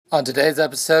On today's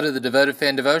episode of the Devoted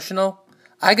Fan Devotional,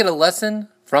 I get a lesson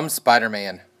from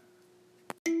Spider-Man.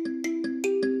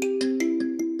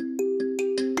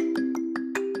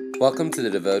 Welcome to the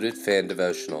Devoted Fan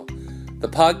Devotional, the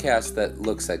podcast that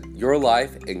looks at your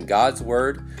life and God's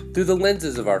Word through the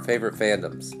lenses of our favorite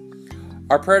fandoms.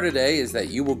 Our prayer today is that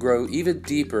you will grow even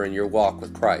deeper in your walk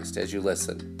with Christ as you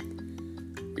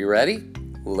listen. You ready?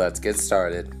 Let's get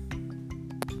started.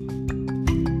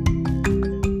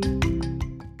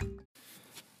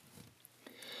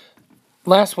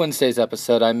 Last Wednesday's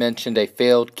episode, I mentioned a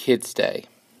failed Kids' Day.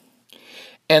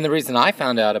 And the reason I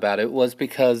found out about it was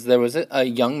because there was a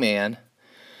young man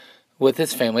with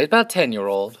his family, about a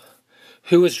 10-year-old,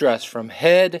 who was dressed from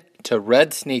head to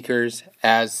red sneakers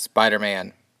as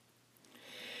Spider-Man.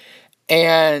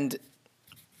 And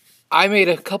I made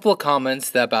a couple of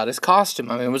comments about his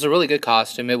costume. I mean, it was a really good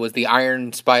costume. It was the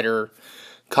Iron Spider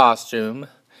costume.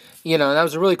 And that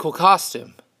was a really cool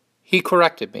costume. He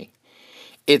corrected me.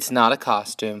 It's not a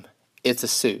costume, it's a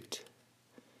suit.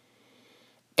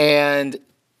 And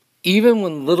even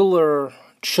when littler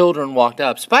children walked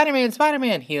up, Spider-Man,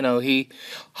 Spider-Man, he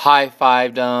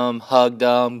high-fived them, hugged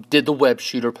them, did the web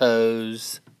shooter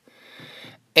pose.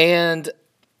 And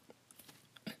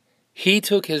he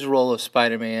took his role of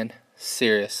Spider-Man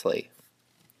seriously.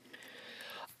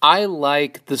 I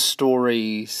like the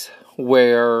stories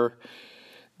where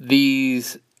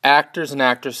these actors and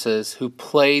actresses who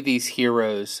play these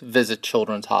heroes visit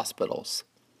children's hospitals.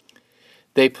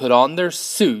 They put on their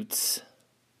suits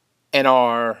and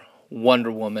are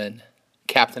Wonder Woman,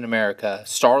 Captain America,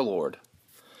 Star-Lord.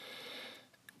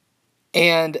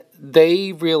 And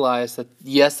they realize that,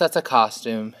 yes, that's a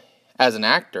costume as an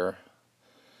actor,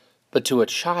 but to a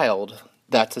child,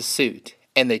 that's a suit.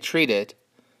 And they treat it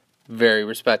very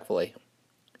respectfully.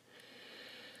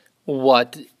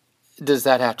 What does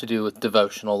that have to do with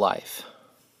devotional life?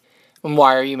 And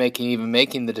why are you even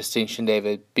making the distinction,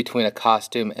 David, between a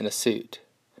costume and a suit?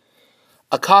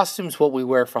 A costume is what we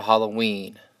wear for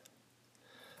Halloween.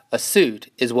 A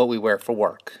suit is what we wear for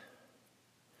work.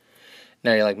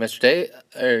 Now you're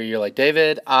like,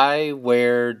 David, I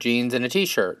wear jeans and a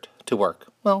t-shirt to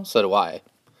work. Well, so do I.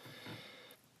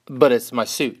 But it's my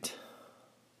suit.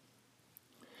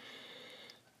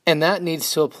 And that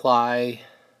needs to apply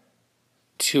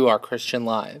to our Christian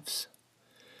lives.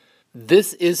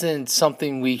 This isn't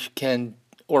something we can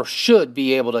or should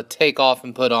be able to take off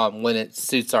and put on when it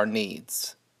suits our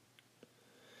needs.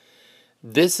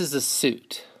 This is a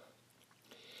suit,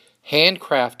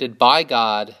 handcrafted by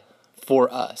God for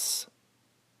us.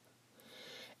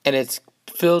 And it's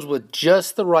filled with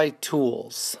just the right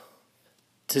tools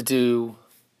to do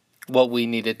what we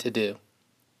needed to do.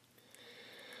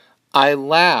 I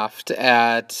laughed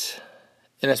at,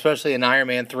 and especially in Iron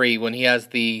Man 3, when he has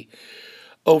the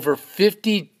over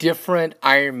 50 different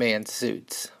Iron Man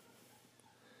suits.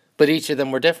 But each of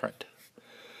them were different.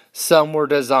 Some were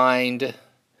designed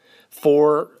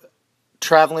for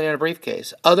traveling in a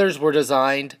briefcase. Others were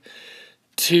designed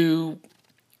to,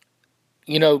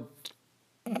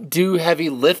 do heavy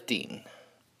lifting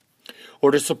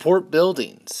or to support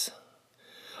buildings.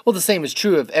 Well, the same is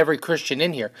true of every Christian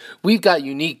in here. We've got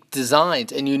unique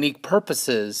designs and unique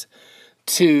purposes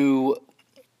to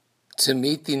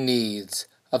meet the needs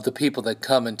of the people that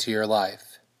come into your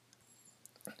life.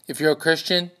 If you're a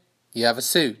Christian, you have a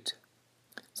suit.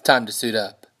 It's time to suit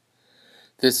up.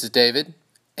 This is David,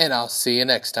 and I'll see you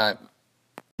next time.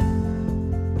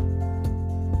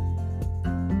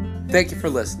 Thank you for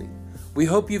listening. We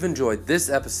hope you've enjoyed this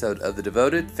episode of the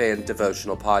Devoted Fan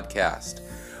Devotional Podcast.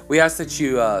 We ask that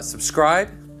you subscribe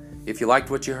if you liked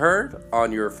what you heard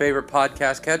on your favorite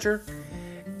podcast catcher.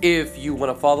 If you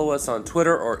want to follow us on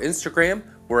Twitter or Instagram,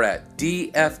 we're at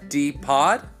DFD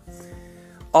Pod.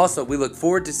 Also, we look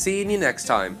forward to seeing you next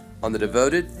time on the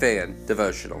Devoted Fan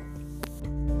Devotional.